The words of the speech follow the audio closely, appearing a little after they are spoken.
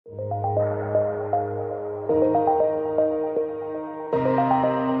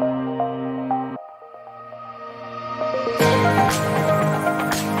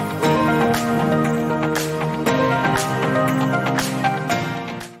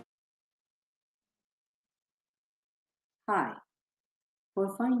high.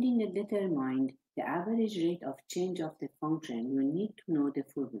 For finding and determine the average rate of change of the function, you need to know the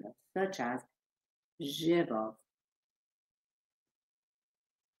formula, such as g of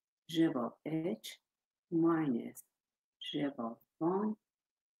h minus g of 1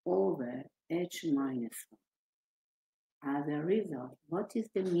 over h minus 1. As a result, what is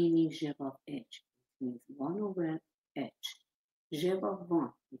the meaning g of h? It means 1 over h. G of 1,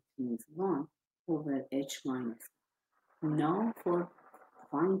 it means 1 over h minus 1. Now for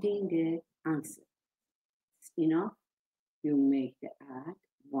finding the answer, it's enough you make the add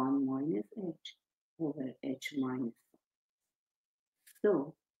 1 minus h over h minus 1.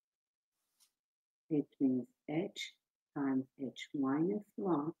 So it means h times h minus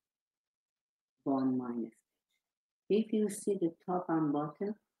 1, 1 minus h. If you see the top and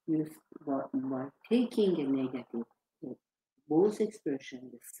bottom, you by taking a negative, both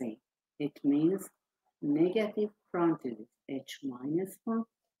expressions the same. It means negative parenthesis h minus 1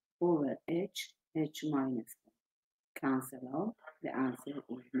 over h minus 1. Cancel out, the answer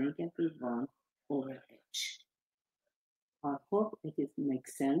is negative 1 over h. I hope it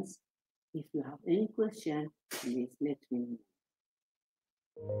makes sense. If you have any question, please let me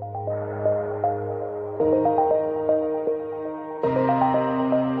know.